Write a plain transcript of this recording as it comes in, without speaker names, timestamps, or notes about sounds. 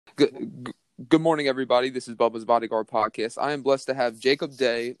Good, good morning, everybody. This is Bubba's Bodyguard Podcast. I am blessed to have Jacob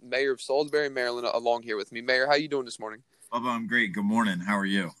Day, Mayor of Salisbury, Maryland, along here with me. Mayor, how you doing this morning? Bubba, I'm great. Good morning. How are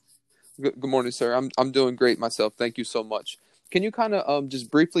you? Good morning, sir. I'm doing great myself. Thank you so much. Can you kind of just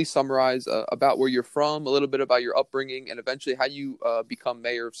briefly summarize about where you're from, a little bit about your upbringing, and eventually how you become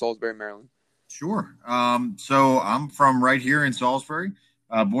Mayor of Salisbury, Maryland? Sure. So I'm from right here in Salisbury,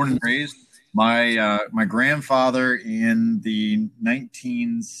 born and raised. My grandfather in the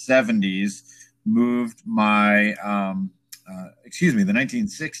 1970s moved the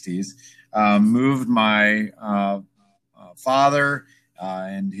 1960s moved my father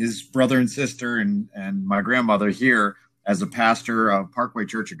and his brother and sister and my grandmother here as a pastor of Parkway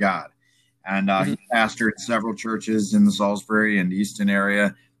Church of God. And he pastored several churches in the Salisbury and Easton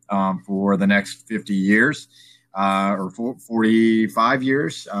area for the next 50 years or 45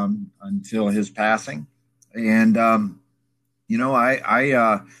 years until his passing. And, I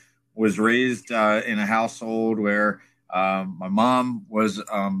was raised in a household where my mom was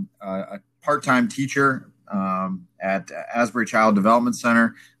a part-time teacher at Asbury Child Development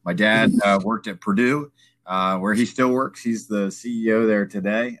Center. My dad worked at Purdue, where he still works. He's the CEO there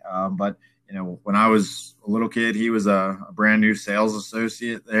today. But when I was a little kid, he was a brand new sales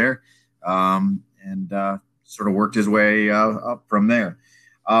associate there, and sort of worked his way up from there.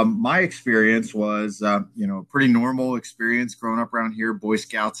 My experience was, a pretty normal experience growing up around here, Boy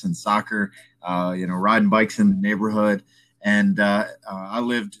Scouts and soccer, riding bikes in the neighborhood. And I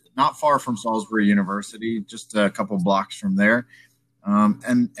lived not far from Salisbury University, just a couple blocks from there,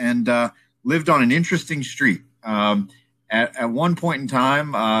 and lived on an interesting street. At one point in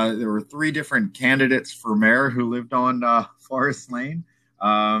time, there were three different candidates for mayor who lived on Forest Lane.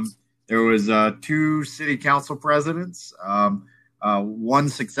 There was two city council presidents, one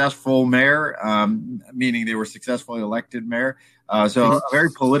successful mayor, meaning they were successfully elected mayor. So a very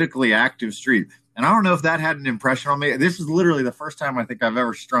politically active street. And I don't know if that had an impression on me. This is literally the first time I think I've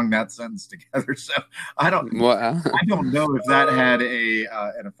ever strung that sentence together. So I don't know if that had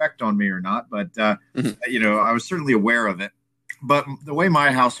an effect on me or not, but I was certainly aware of it. But the way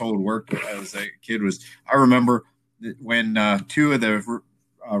my household worked as a kid was, I remember when two of the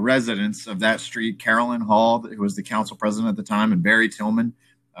residents of that street, Carolyn Hall, who was the council president at the time, and Barry Tillman,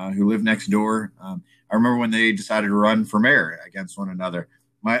 who lived next door. I remember when they decided to run for mayor against one another.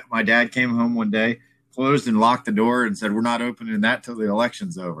 My dad came home one day, closed and locked the door, and said, "We're not opening that till the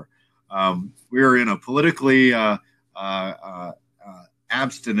election's over." We were in a politically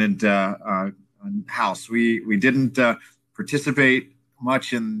abstinent house. We didn't participate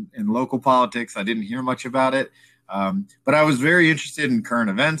much in local politics. I didn't hear much about it, but I was very interested in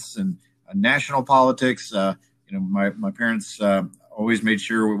current events and national politics. My parents always made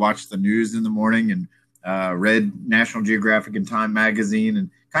sure we watched the news in the morning and read National Geographic and Time magazine and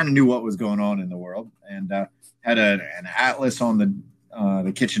kind of knew what was going on in the world, and had an atlas on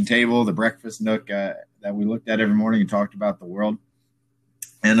the kitchen table, the breakfast nook that we looked at every morning and talked about the world.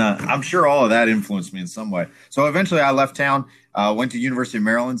 And I'm sure all of that influenced me in some way. So eventually I left town, went to University of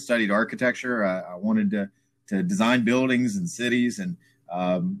Maryland, studied architecture. I wanted to design buildings and cities, and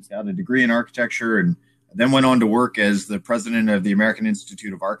got a degree in architecture, and then went on to work as the president of the American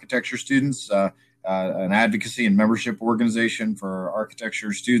Institute of Architecture Students, an advocacy and membership organization for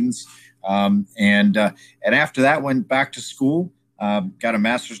architecture students. And after that, went back to school, got a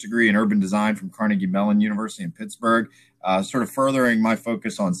master's degree in urban design from Carnegie Mellon University in Pittsburgh, sort of furthering my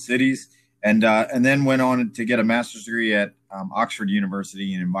focus on cities. And then went on to get a master's degree at Oxford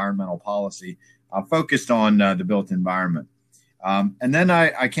University in environmental policy, focused on the built environment. And then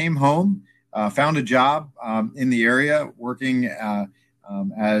I came home, found a job in the area, working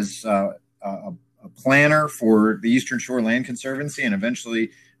as a planner for the Eastern Shore Land Conservancy, and eventually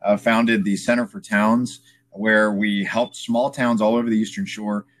founded the Center for Towns, where we helped small towns all over the Eastern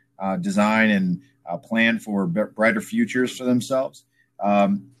Shore design and plan for brighter futures for themselves.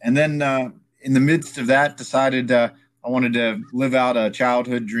 And then in the midst of that, decided I wanted to live out a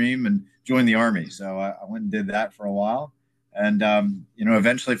childhood dream and join the Army. So I went and did that for a while, and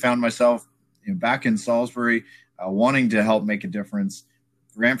eventually found myself back in Salisbury, wanting to help make a difference.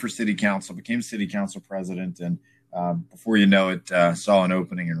 Ran for city council, became city council president, and before you know it, saw an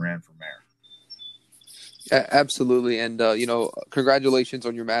opening and ran for mayor. Absolutely. And, congratulations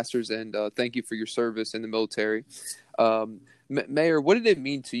on your master's, and thank you for your service in the military. Mayor, what did it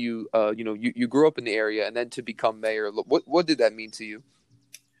mean to you? You grew up in the area, and then to become mayor, what did that mean to you?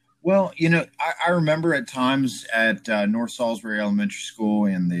 Well, I remember at times at North Salisbury Elementary School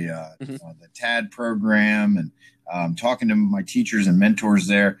in the TAD program, and talking to my teachers and mentors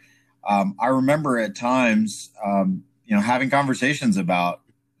there. I remember at times, having conversations about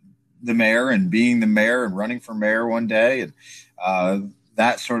the mayor and being the mayor and running for mayor one day, and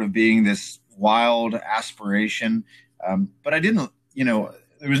that sort of being this wild aspiration. But I didn't,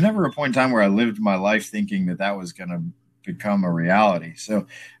 there was never a point in time where I lived my life thinking that that was going to become a reality. So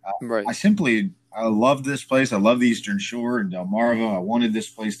Right. I love this place. I love the Eastern Shore and Delmarva. I wanted this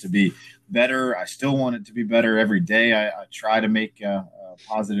place to be better. I still want it to be better every day. I try to make a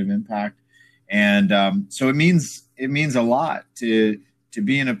positive impact. And so it means a lot to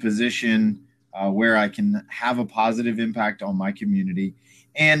be in a position where I can have a positive impact on my community,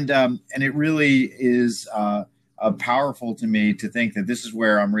 and it really is powerful to me to think that this is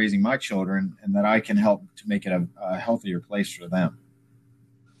where I'm raising my children, and that I can help to make it a healthier place for them.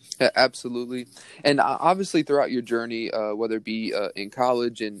 Absolutely. And obviously throughout your journey, whether it be in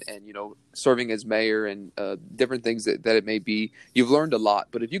college and serving as mayor and different things that it may be, you've learned a lot.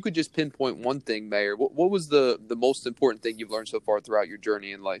 But if you could just pinpoint one thing, Mayor, what was the most important thing you've learned so far throughout your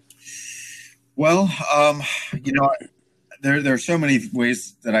journey in life? Well, there are so many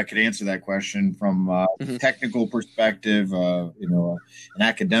ways that I could answer that question, from a technical perspective, an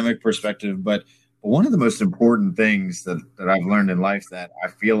academic perspective, but one of the most important things that I've learned in life that I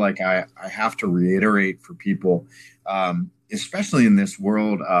feel like I have to reiterate for people, especially in this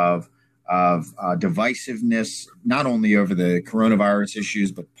world of divisiveness, not only over the coronavirus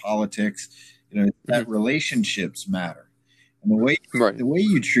issues, but politics, that relationships matter. And the way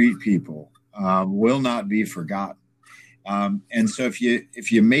you treat people will not be forgotten. And so if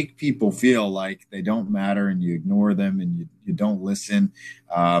you make people feel like they don't matter, and you ignore them, and you don't listen,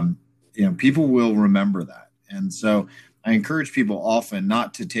 people will remember that. And so I encourage people often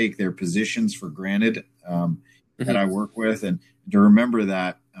not to take their positions for granted, that I work with, and to remember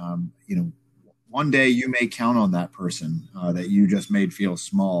that, one day you may count on that person that you just made feel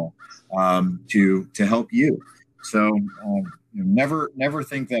small to help you. So never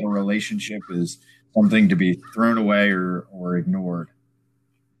think that a relationship is something to be thrown away or ignored.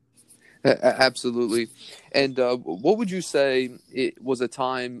 Absolutely. And what would you say it was a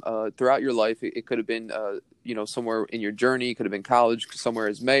time throughout your life? It could have been, somewhere in your journey. It could have been college, somewhere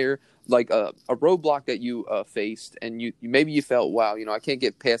as mayor, like a roadblock that you faced, and you maybe you felt, wow, I can't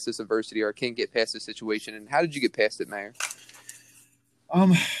get past this adversity, or I can't get past this situation. And how did you get past it, Mayor?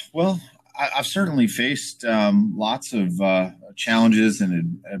 Well, I've certainly faced lots of challenges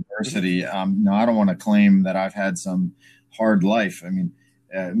and adversity. I don't want to claim that I've had some hard life. I mean,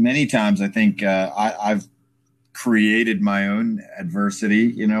 many times I think I've created my own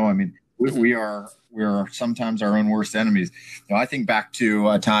adversity. We are sometimes our own worst enemies. I think back to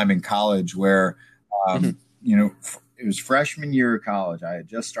a time in college where, it was freshman year of college. I had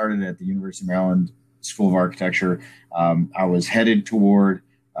just started at the University of Maryland School of Architecture. I was headed toward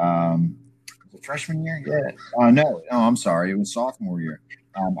freshman year. Yeah. No, I'm sorry. It was sophomore year.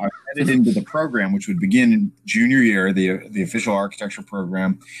 I was headed into the program, which would begin in junior year, the official architecture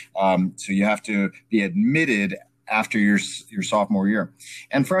program. So you have to be admitted after your sophomore year.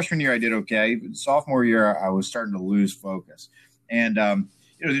 And freshman year, I did okay. Sophomore year, I was starting to lose focus. And,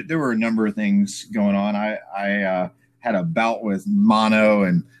 there were a number of things going on. I had a bout with mono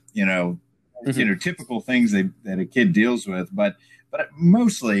and, typical things that a kid deals with. But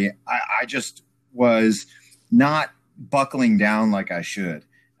mostly, I just was not buckling down like I should.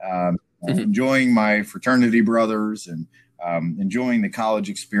 Enjoying my fraternity brothers and enjoying the college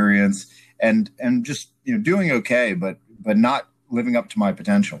experience and just doing okay, but not living up to my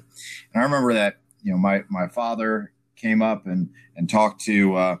potential. And I remember that my father came up and talked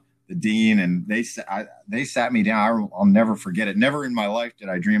to the dean, and they sat me down. I'll never forget it. Never in my life did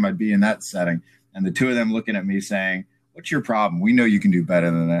I dream I'd be in that setting. And the two of them looking at me saying, "What's your problem? We know you can do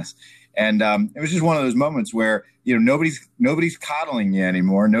better than this." And it was just one of those moments where nobody's coddling you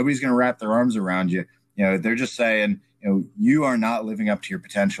anymore. Nobody's going to wrap their arms around you. They're just saying, you are not living up to your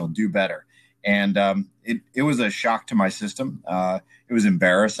potential. Do better. And it was a shock to my system. It was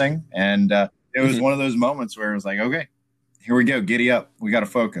embarrassing, and it was one of those moments where it was like, okay, here we go, giddy up. We got to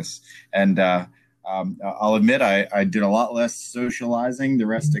focus. And I'll admit I did a lot less socializing the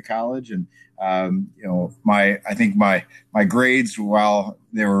rest of college, and I think my grades, while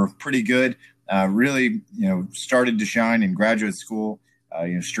they were pretty good, really, started to shine in graduate school.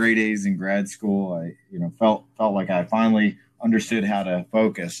 Straight A's in grad school. I, felt like I finally understood how to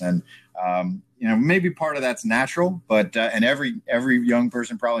focus, and maybe part of that's natural, but and every young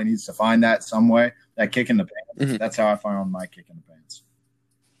person probably needs to find that some way, that kick in the pants. That's how I found my kick in the pants.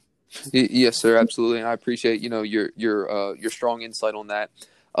 Yes, sir, absolutely, and I appreciate your strong insight on that.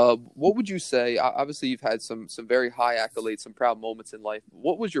 What would you say? Obviously, you've had some very high accolades, some proud moments in life.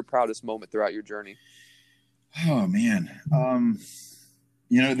 What was your proudest moment throughout your journey? Oh man,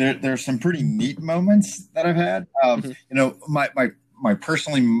 there's some pretty neat moments that I've had. Mhm. My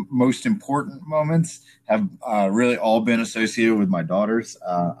personally most important moments have really all been associated with my daughters.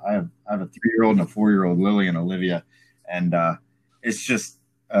 I have a 3-year-old and a 4-year-old, Lily and Olivia, and it's just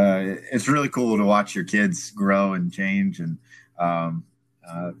it's really cool to watch your kids grow and change. And um,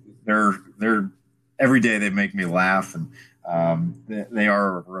 they're every day they make me laugh, and they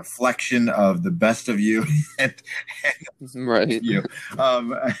are a reflection of the best of you and Right. you.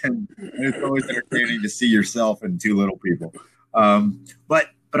 And it's always entertaining to see yourself in two little people.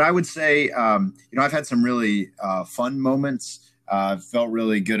 But I would say, I've had some really fun moments. Felt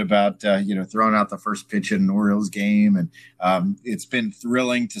really good about throwing out the first pitch at an Orioles game, and it's been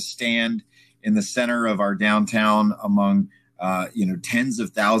thrilling to stand in the center of our downtown among tens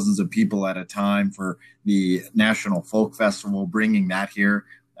of thousands of people at a time for the National Folk Festival, bringing that here.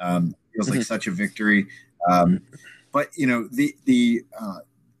 Feels like Mhm. such a victory. But the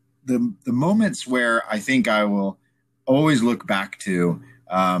moments where I think I will always look back to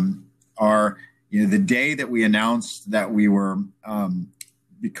are the day that we announced that we were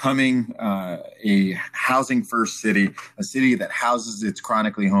becoming a housing first city, a city that houses its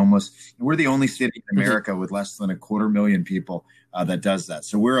chronically homeless. We're the only city in America with less than 250,000 people that does that.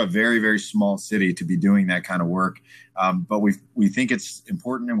 So we're a very, very small city to be doing that kind of work. But we think it's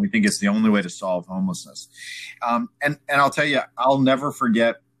important, and we think it's the only way to solve homelessness. And I'll tell you, I'll never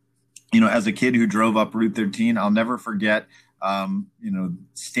forget, as a kid who drove up Route 13, I'll never forget,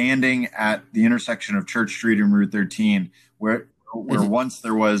 standing at the intersection of Church Street and Route 13, where once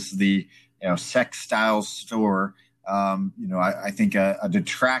there was the sex style store. I think a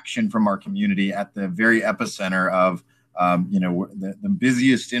detraction from our community at the very epicenter of the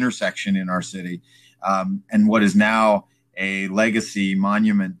busiest intersection in our city, and what is now a legacy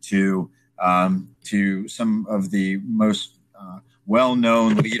monument to some of the most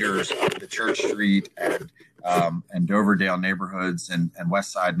well-known leaders of the Church Street and Doverdale neighborhoods and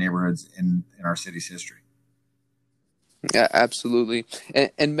West Side neighborhoods in our city's history. Yeah, absolutely.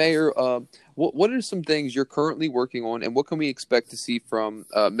 And Mayor, what are some things you're currently working on, and what can we expect to see from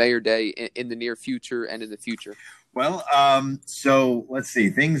Mayor Day in the near future and in the future? Well, so let's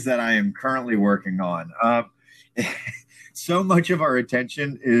see, things that I am currently working on. So much of our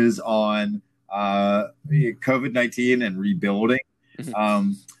attention is on COVID-19 and rebuilding.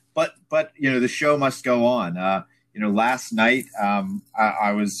 Mhm. But the show must go on. Last night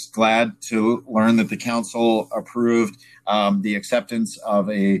I was glad to learn that the council approved the acceptance of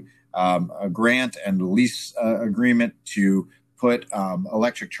a grant and lease agreement to put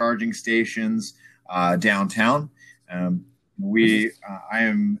electric charging stations downtown. I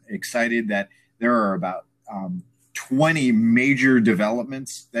am excited that there are about 20 major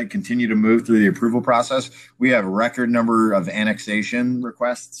developments that continue to move through the approval process. We have a record number of annexation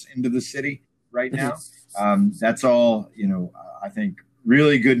requests into the city right now. That's all, I think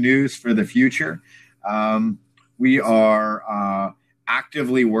really good news for the future. We are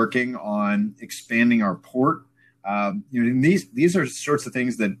actively working on expanding our port. And these are sorts of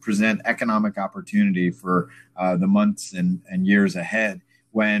things that present economic opportunity for the months and years ahead,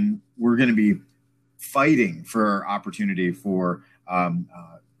 when we're going to be fighting for opportunity for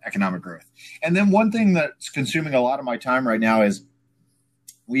economic growth. And then one thing that's consuming a lot of my time right now is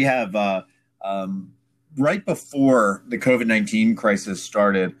we have right before the COVID-19 crisis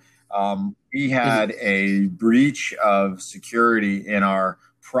started, we had a breach of security in our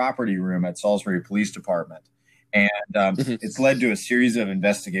property room at Salisbury Police Department. And it's led to a series of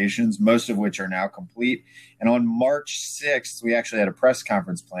investigations, most of which are now complete. And on March 6th, we actually had a press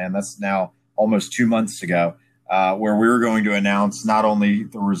conference plan. That's now almost 2 months ago, where we were going to announce not only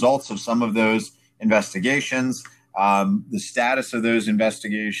the results of some of those investigations, the status of those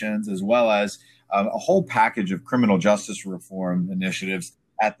investigations, as well as a whole package of criminal justice reform initiatives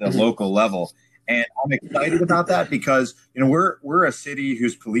at the local level. And I'm excited about that because, we're a city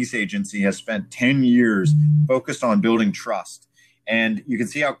whose police agency has spent 10 years focused on building trust. And you can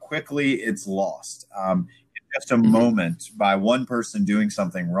see how quickly it's lost. In just a moment, by one person doing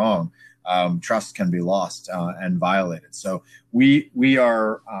something wrong, trust can be lost and violated. So we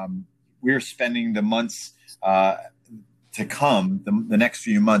are spending the months to come, the next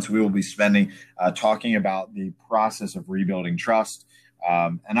few months, we will be spending talking about the process of rebuilding trust.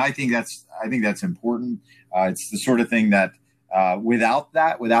 And I think that's important. It's the sort of thing that without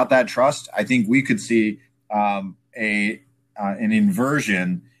that trust, I think we could see an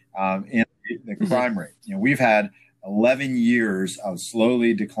inversion in the crime rate. We've had 11 years of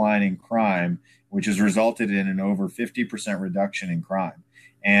slowly declining crime, which has resulted in an over 50% reduction in crime,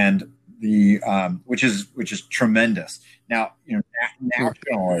 and which is tremendous. Now,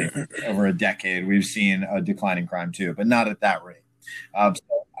 nationally, over a decade, we've seen a decline in crime too, but not at that rate. So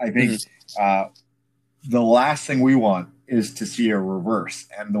I think the last thing we want is to see a reverse,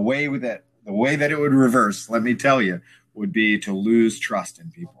 and the way that it would reverse, let me tell you, would be to lose trust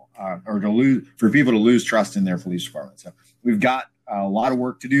in people, or for people to lose trust in their police department. So we've got a lot of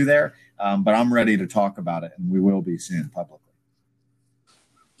work to do there, but I'm ready to talk about it, and we will be soon publicly.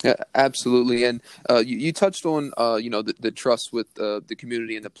 Yeah, absolutely. And you touched on the trust with the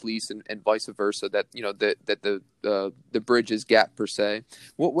community and the police, and vice versa, that the bridge is gap per se.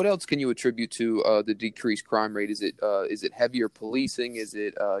 What else can you attribute to the decreased crime rate? Is it heavier policing? Is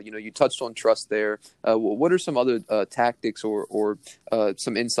it you touched on trust there? What are some other tactics or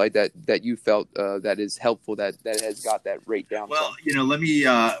some insight that you felt that is helpful that has got that rate down? Well, let me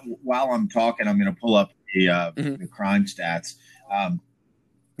while I'm talking, I'm going to pull up the crime stats.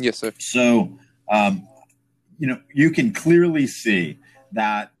 Yes, sir. So, you can clearly see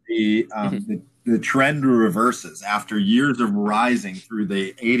that the trend reverses after years of rising through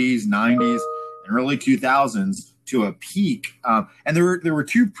the 80s, 90s, and early 2000s to a peak. And there were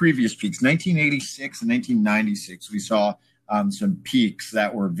two previous peaks, 1986 and 1996. We saw some peaks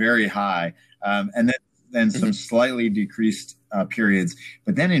that were very high, and then some slightly decreased periods.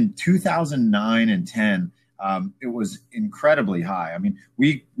 But then in 2009 and 10, it was incredibly high. I mean,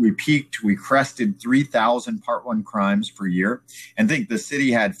 we crested 3,000 Part 1 crimes per year, and think the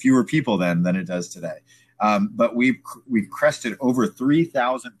city had fewer people then than it does today. But we crested over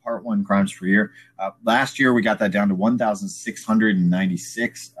 3,000 Part 1 crimes per year. Last year, we got that down to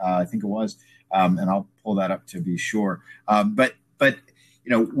 1,696, I think it was, and I'll pull that up to be sure. But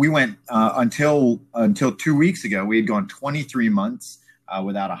we went until 2 weeks ago, we had gone 23 months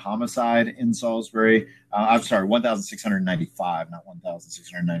without a homicide in Salisbury. I'm sorry, 1,695, not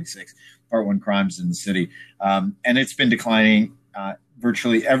 1,696 Part 1 crimes in the city. And it's been declining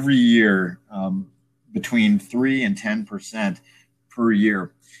virtually every year, between 3 and 10% per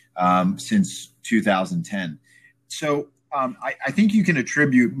year since 2010. So I think you can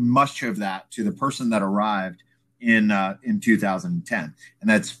attribute much of that to the person that arrived in 2010, and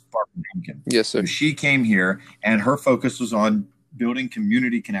that's Barbara Duncan. Yes, sir. So she came here, and her focus was on building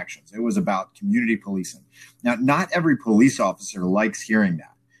community connections. It was about community policing. Now, not every police officer likes hearing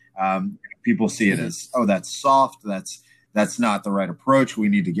that. People see it as, oh, that's soft. That's not the right approach. We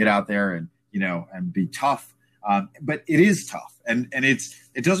need to get out there and be tough. But it is tough, and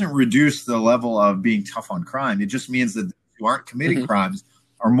it doesn't reduce the level of being tough on crime. It just means that those who aren't committing crimes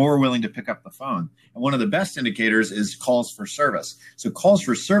are more willing to pick up the phone. And one of the best indicators is calls for service. So calls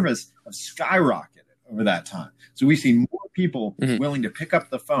for service have skyrocketed over that time. So we see more people willing to pick up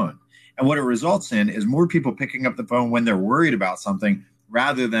the phone. And what it results in is more people picking up the phone when they're worried about something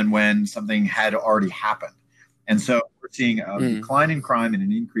rather than when something had already happened. And so we're seeing a decline in crime and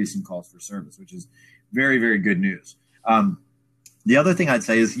an increase in calls for service, which is very, very good news. The other thing I'd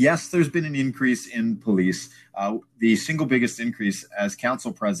say is, yes, there's been an increase in police. The single biggest increase, as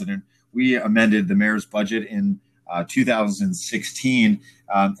council president, we amended the mayor's budget in 2016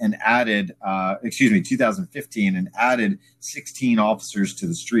 and added, 2015, and added 16 officers to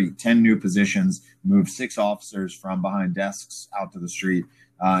the street, 10 new positions, moved 6 officers from behind desks out to the street,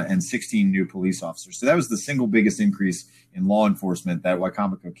 and 16 new police officers. So that was the single biggest increase in law enforcement that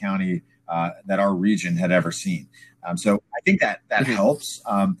Wicomico County, that our region had ever seen. So I think that helps.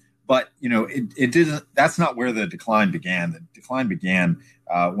 But it didn't. That's not where the decline began. The decline began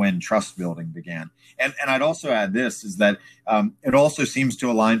when trust building began. And I'd also add this is that it also seems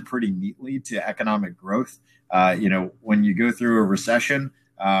to align pretty neatly to economic growth. When you go through a recession,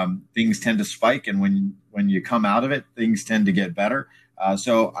 things tend to spike, and when you come out of it, things tend to get better.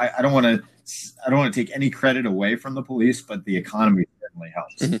 So I don't want to take any credit away from the police, but the economy certainly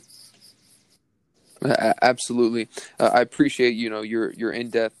helps. Absolutely. I appreciate, your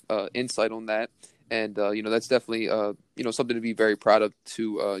in-depth insight on that. And, that's definitely, something to be very proud of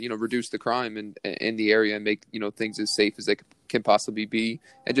to, reduce the crime in the area and make, things as safe as they can possibly be.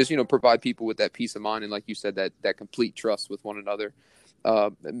 And just, provide people with that peace of mind. And like you said, that complete trust with one another.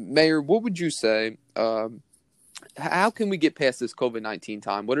 Mayor, what would you say? How can we get past this COVID-19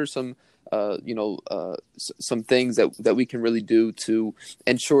 time? What are some some things that we can really do to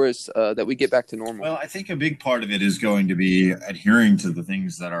ensure us that we get back to normal? Well, I think a big part of it is going to be adhering to the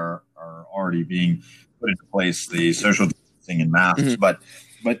things that are already being put into place, the social distancing and masks. But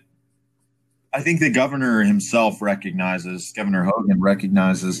I think the governor himself recognizes, Governor Hogan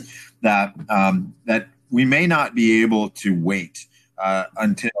recognizes that that we may not be able to wait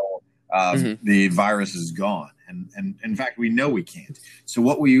until the virus is gone. And in fact, we know we can't. So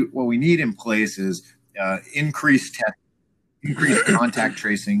what we need in place is increased testing, increased contact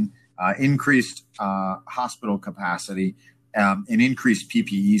tracing, increased hospital capacity, and increased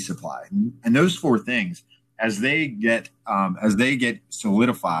PPE supply. And those four things, as they get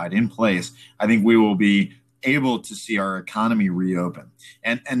solidified in place, I think we will be able to see our economy reopen.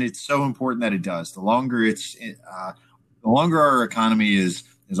 And it's so important that it does. The longer our economy is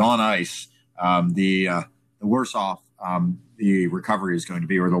on ice, the worse off the recovery is going to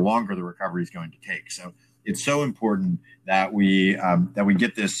be, or the longer the recovery is going to take. So it's so important that we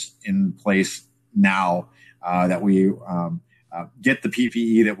get this in place now, that we get the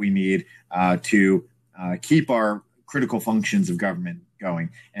PPE that we need to keep our critical functions of government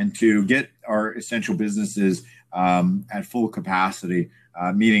going, and to get our essential businesses at full capacity,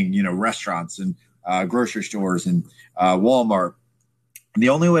 meaning restaurants and grocery stores and Walmart. And the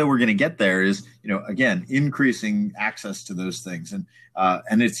only way we're going to get there is, again, increasing access to those things, and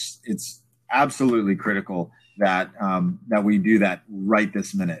it's absolutely critical that we do that right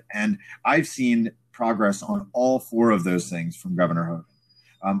this minute. And I've seen progress on all four of those things from Governor Hogan.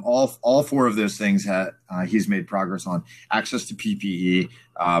 All four of those things he's made progress on: access to PPE,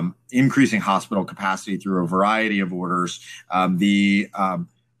 increasing hospital capacity through a variety of orders, the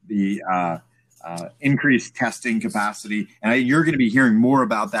increased testing capacity. And you're going to be hearing more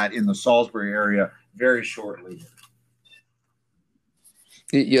about that in the Salisbury area very shortly.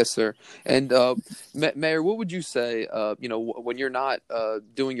 Yes, sir. And Mayor, what would you say, when you're not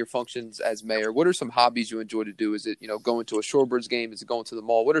doing your functions as mayor, what are some hobbies you enjoy to do? Is it, going to a Shorebirds game? Is it going to the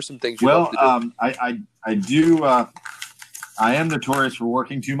mall? What are some things you love to do? I do. I am notorious for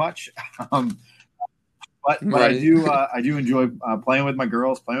working too much. But right. I do enjoy playing with my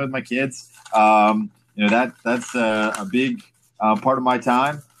girls, playing with my kids. That's a big part of my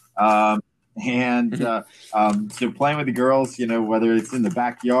time. So playing with the girls, whether it's in the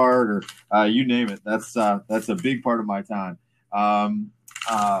backyard or you name it, that's a big part of my time.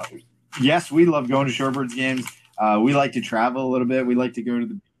 Yes, we love going to Shorebirds games. We like to travel a little bit. We like to go to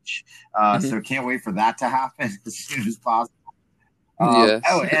the beach. So can't wait for that to happen as soon as possible. Yes.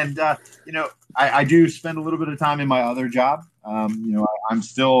 I do spend a little bit of time in my other job. I'm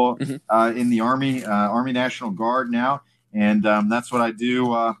still in the Army National Guard now. And that's what I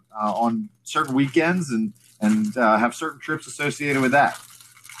do on certain weekends, and have certain trips associated with that.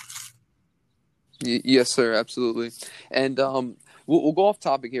 Yes, sir. Absolutely. And we'll go off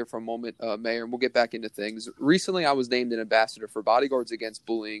topic here for a moment, Mayor, and we'll get back into things. Recently, I was named an ambassador for Bodyguards Against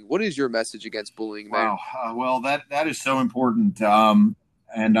Bullying. What is your message against bullying, Mayor? Wow. Well, that is so important. And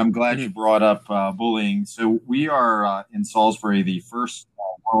I'm glad you brought up bullying. So we are in Salisbury, the first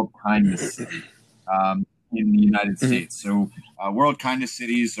World Kindness City in the United States. So World Kindness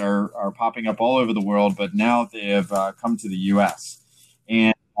Cities are popping up all over the world, but now they have come to the U.S.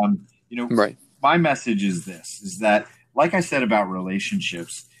 And, right. My message is this, is that, like I said about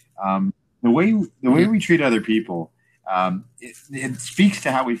relationships, the way we treat other people, it speaks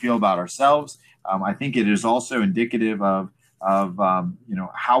to how we feel about ourselves. I think it is also indicative of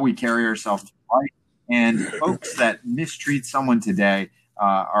how we carry ourselves to life. And folks that mistreat someone today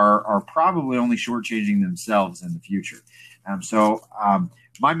are probably only shortchanging themselves in the future. So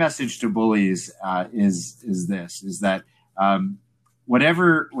my message to bullies is that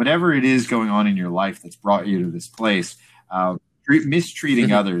whatever it is going on in your life that's brought you to this place,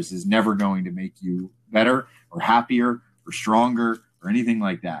 mistreating others is never going to make you better or happier or stronger or anything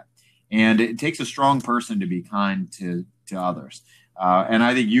like that. And it takes a strong person to be kind to others. And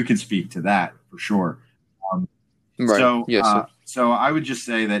I think you can speak to that for sure. Right. So, yes, sir. So I would just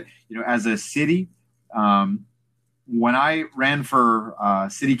say that, as a city, when I ran for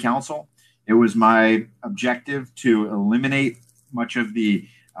city council, it was my objective to eliminate much of the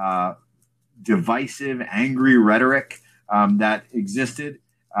divisive, angry rhetoric that existed.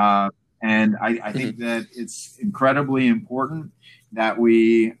 And I think that it's incredibly important that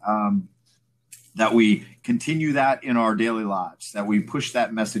we continue that in our daily lives, that we push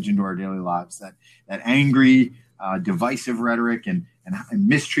that message into our daily lives, that angry, divisive rhetoric and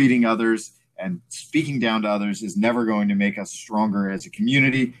mistreating others and speaking down to others is never going to make us stronger as a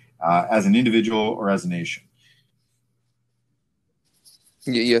community, as an individual, or as a nation.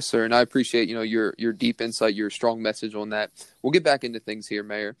 Yes, sir. And I appreciate, your deep insight, your strong message on that. We'll get back into things here,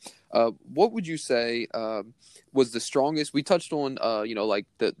 Mayor. What would you say was the strongest? We touched on, like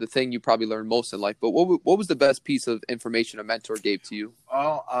the thing you probably learned most in life, but what was the best piece of information a mentor gave to you?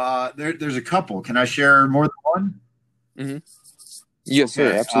 Well, there's a couple. Can I share more than one? Mm-hmm. Yes, okay.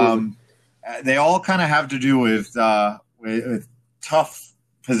 Sir. Absolutely. They all kind of have to do with tough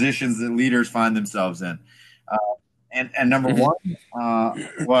positions that leaders find themselves in. And number one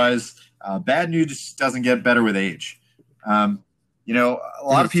was bad news doesn't get better with age. A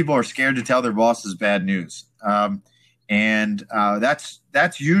lot of people are scared to tell their bosses bad news. And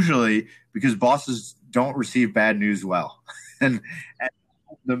that's usually because bosses don't receive bad news well. and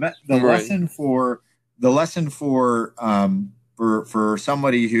the Right. lesson for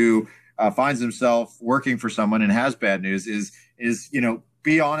somebody who finds himself working for someone and has bad news is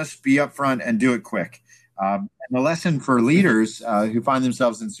be honest, be upfront, and do it quick. And the lesson for leaders who find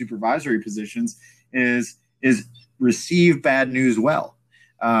themselves in supervisory positions is receive bad news well.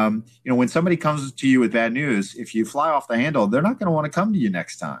 When somebody comes to you with bad news, if you fly off the handle, they're not going to want to come to you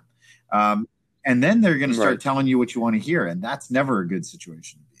next time. And then they're going to start Right. telling you what you want to hear. And that's never a good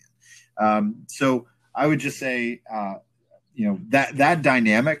situation to be in. So I would just say, that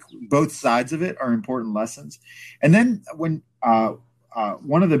dynamic, both sides of it are important lessons. And then when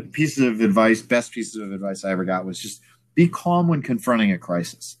one of the best pieces of advice I ever got was just be calm when confronting a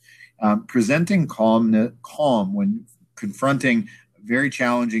crisis. Presenting calm when confronting a very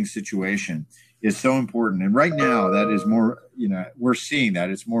challenging situation is so important. And right now, that is more, we're seeing that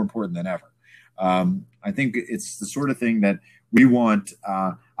it's more important than ever. I think it's the sort of thing that we want.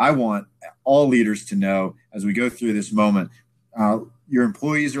 I want all leaders to know as we go through this moment. Your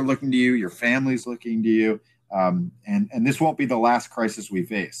employees are looking to you, your family's looking to you, and this won't be the last crisis we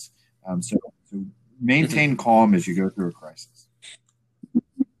face. So maintain calm as you go through a crisis.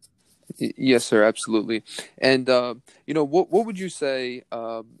 Yes, sir. Absolutely. And what would you say?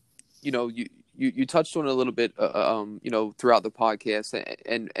 You touched on it a little bit, throughout the podcast,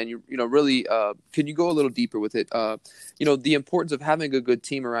 and really, can you go a little deeper with it? The importance of having a good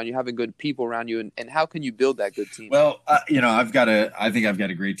team around you, having good people around you, and how can you build that good team? Well, I think I've got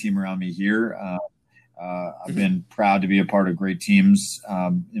a great team around me here. I've been proud to be a part of great teams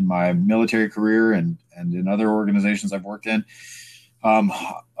in my military career and in other organizations I've worked in.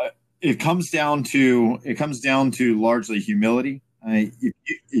 It comes down to largely humility.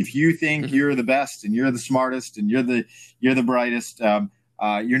 If you think you're the best and you're the smartest and you're the brightest,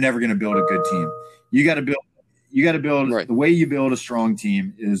 you're never going to build a good team. You got to build Right. The way you build a strong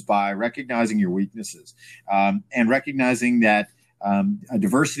team is by recognizing your weaknesses and recognizing that a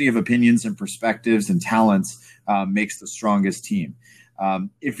diversity of opinions and perspectives and talents makes the strongest team.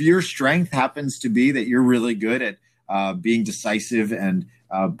 If your strength happens to be that you're really good at being decisive and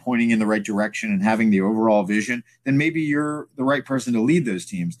pointing in the right direction and having the overall vision, then maybe you're the right person to lead those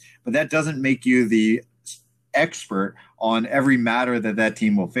teams. But that doesn't make you the expert on every matter that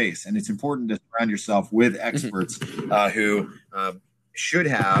team will face. And it's important to surround yourself with experts who should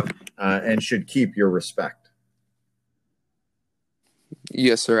have and should keep your respect.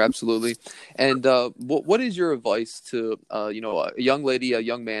 Yes, sir. Absolutely. And what is your advice to a young lady, a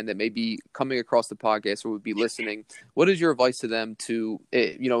young man that may be coming across the podcast or would be listening? What is your advice to them to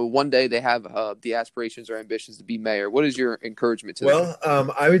one day they have the aspirations or ambitions to be mayor? What is your encouragement to them?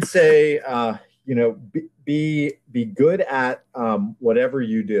 Well, I would say be good at whatever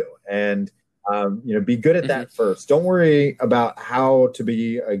you do, and be good at that first. Don't worry about how to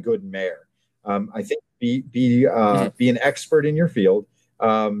be a good mayor. I think be an expert in your field.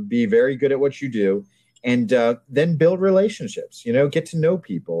 Be very good at what you do, and then build relationships. Get to know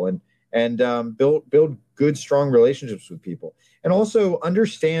people and build good, strong relationships with people, and also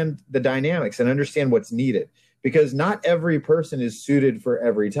understand the dynamics and understand what's needed, because not every person is suited for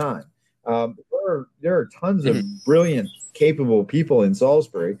every time. There are tons of brilliant, capable people in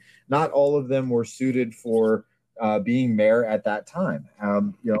Salisbury. Not all of them were suited for being mayor at that time.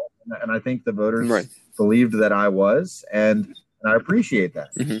 And I think the voters believed that I was, and I appreciate that.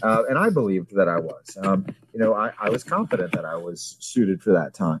 And I believed that I was. I was confident that I was suited for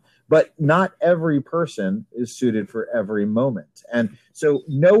that time. But not every person is suited for every moment. And so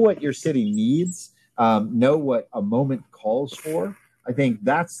know what your city needs, know what a moment calls for. I think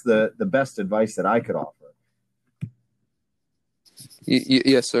that's the best advice that I could offer.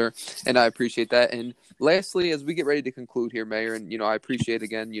 Yes, sir. And I appreciate that. And lastly, as we get ready to conclude here, Mayor, and, I appreciate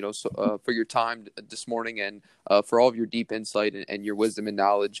again, for your time this morning and for all of your deep insight and your wisdom and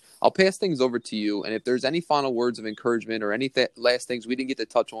knowledge. I'll pass things over to you. And if there's any final words of encouragement or any last things we didn't get to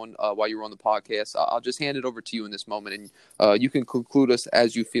touch on while you were on the podcast, I'll just hand it over to you in this moment. And you can conclude us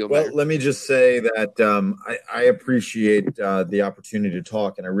as you feel, Mayor. Well, let me just say that I appreciate the opportunity to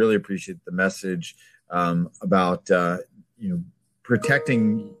talk, and I really appreciate the message about,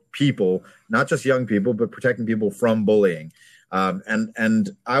 protecting people, not just young people, but protecting people from bullying. And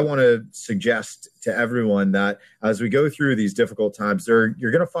I want to suggest to everyone that as we go through these difficult times, you're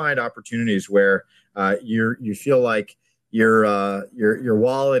going to find opportunities where you feel like your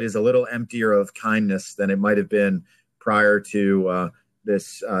wallet is a little emptier of kindness than it might have been prior to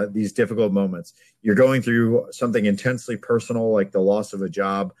these difficult moments. you're going through something intensely personal, like the loss of a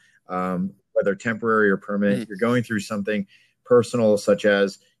job, whether temporary or permanent. You're going through something personal, such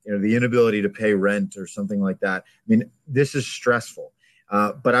as the inability to pay rent or something like that. I mean, this is stressful.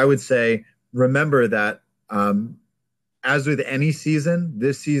 But I would say, remember that as with any season,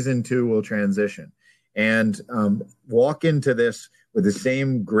 this season too will transition. And walk into this with the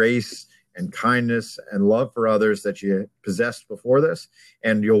same grace and kindness and love for others that you possessed before this,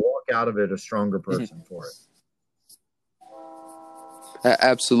 and you'll walk out of it a stronger person for it.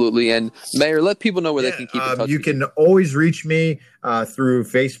 Absolutely. And Mayor, let people know where they can keep in touch. You can always reach me through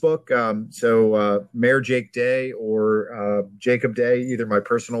Facebook. So Mayor Jake Day or Jacob Day, either my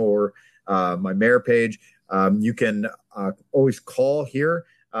personal or my mayor page. You can always call here.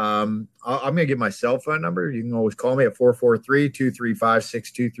 I'm going to give my cell phone number. You can always call me at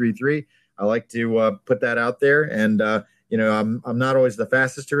 443-235-6233. I like to put that out there. And, I'm not always the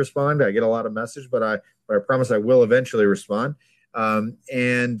fastest to respond. I get a lot of messages, but I promise I will eventually respond. You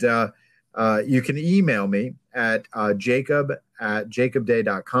can email me at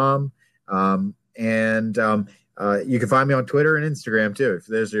jacob@jacobday.com. You can find me on Twitter and Instagram too,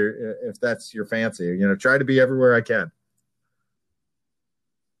 if that's your fancy. Try to be everywhere I can.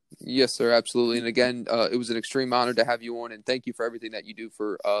 Yes, sir. Absolutely. And again, it was an extreme honor to have you on, and thank you for everything that you do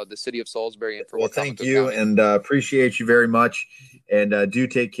for the city of Salisbury and for what thank you, and appreciate you very much. And do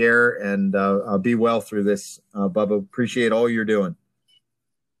take care and be well through this, Bubba. Appreciate all you're doing.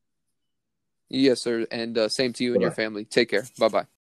 Yes, sir. And same to you and your family. Take care. Bye-bye.